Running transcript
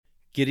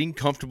Getting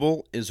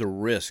comfortable is a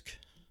risk.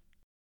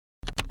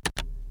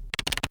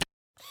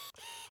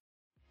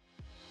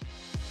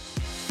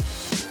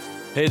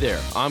 Hey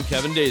there, I'm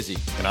Kevin Daisy.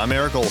 And I'm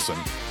Eric Olson.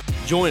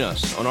 Join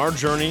us on our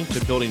journey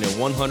to building a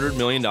 $100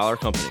 million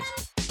company.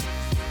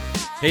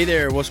 Hey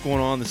there, what's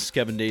going on? This is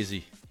Kevin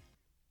Daisy.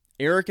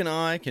 Eric and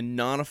I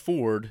cannot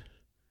afford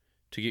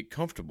to get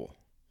comfortable.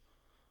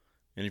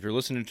 And if you're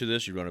listening to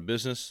this, you run a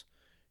business,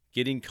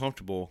 getting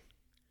comfortable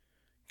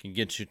can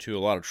get you to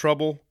a lot of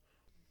trouble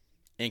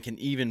and can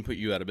even put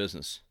you out of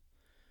business.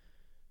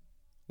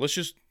 Let's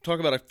just talk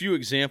about a few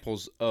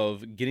examples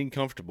of getting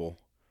comfortable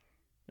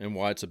and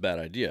why it's a bad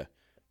idea.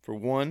 For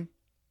one,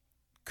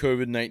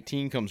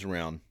 COVID-19 comes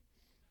around.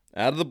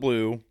 Out of the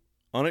blue,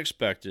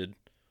 unexpected,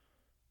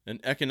 an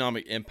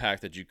economic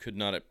impact that you could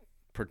not have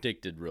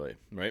predicted really,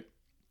 right?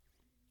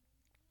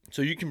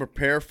 So you can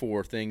prepare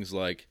for things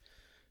like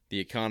the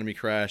economy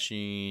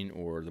crashing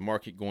or the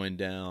market going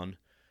down,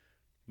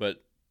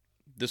 but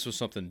this was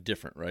something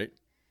different, right?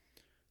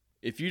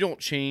 If you don't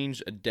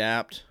change,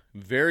 adapt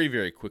very,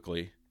 very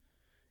quickly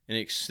and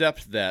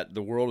accept that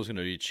the world is going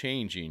to be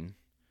changing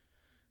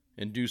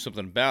and do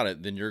something about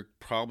it, then you're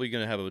probably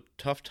going to have a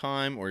tough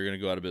time or you're going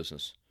to go out of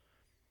business.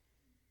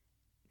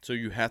 So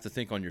you have to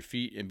think on your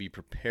feet and be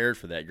prepared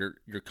for that.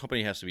 Your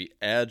company has to be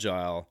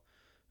agile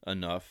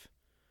enough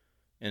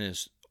and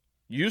is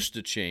used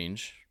to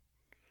change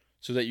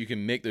so that you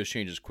can make those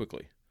changes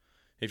quickly.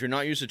 If you're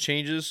not used to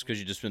changes because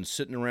you've just been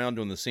sitting around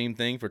doing the same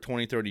thing for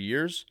 20, 30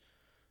 years,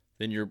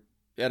 then you're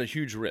at a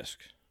huge risk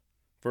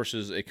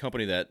versus a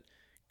company that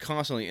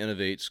constantly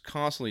innovates,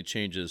 constantly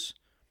changes,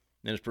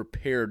 and is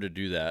prepared to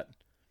do that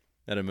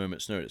at a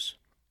moment's notice.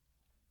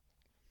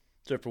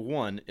 So for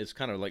one, it's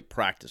kind of like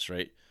practice,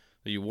 right?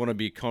 You want to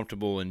be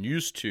comfortable and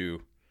used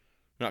to,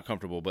 not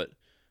comfortable, but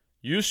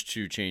used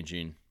to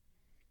changing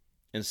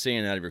and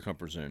staying out of your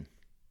comfort zone.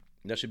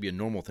 That should be a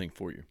normal thing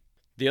for you.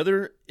 The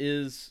other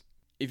is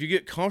if you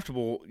get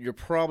comfortable, you're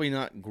probably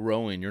not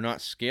growing, you're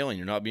not scaling,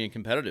 you're not being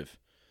competitive.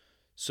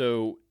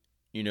 So,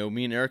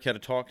 me and Eric had a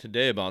talk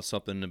today about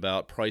something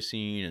about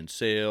pricing and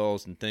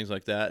sales and things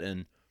like that,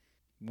 and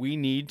we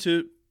need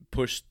to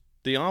push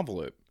the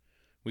envelope.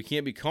 We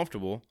can't be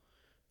comfortable.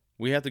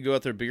 We have to go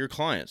after bigger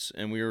clients.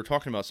 And we were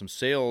talking about some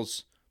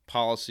sales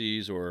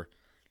policies or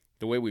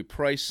the way we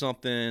price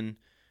something,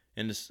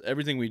 and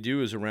everything we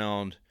do is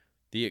around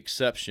the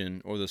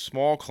exception or the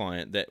small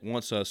client that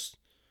wants us,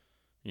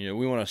 we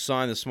want to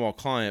sign the small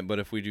client, but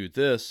if we do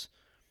this,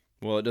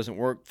 well, it doesn't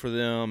work for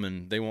them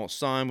and they won't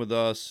sign with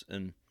us.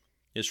 And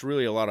it's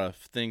really a lot of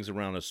things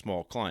around a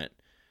small client.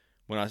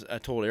 When I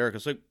told Eric,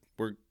 it's like,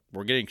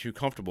 we're getting too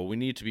comfortable. We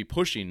need to be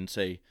pushing and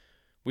say,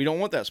 we don't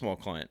want that small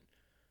client.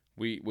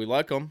 We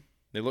like them.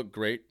 They look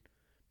great,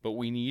 but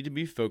we need to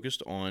be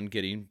focused on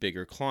getting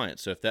bigger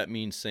clients. So if that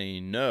means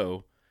saying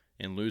no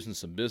and losing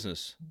some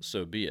business,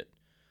 so be it.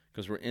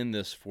 Because we're in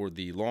this for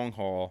the long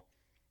haul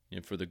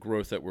and for the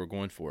growth that we're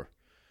going for.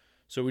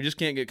 So we just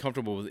can't get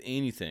comfortable with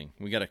anything.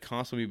 We got to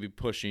constantly be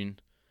pushing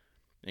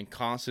and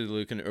constantly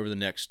looking over the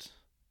next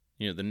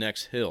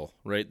hill,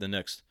 right? The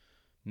next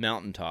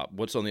mountaintop.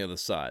 What's on the other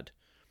side?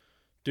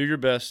 Do your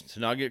best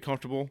to not get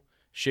comfortable,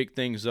 shake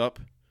things up,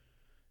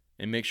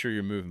 and make sure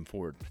you're moving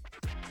forward.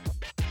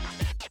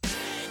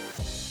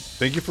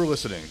 Thank you for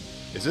listening.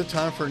 Is it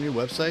time for a new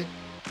website?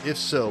 If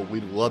so,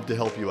 we'd love to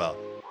help you out.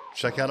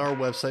 Check out our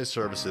website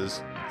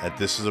services at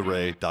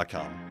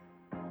thisisarray.com.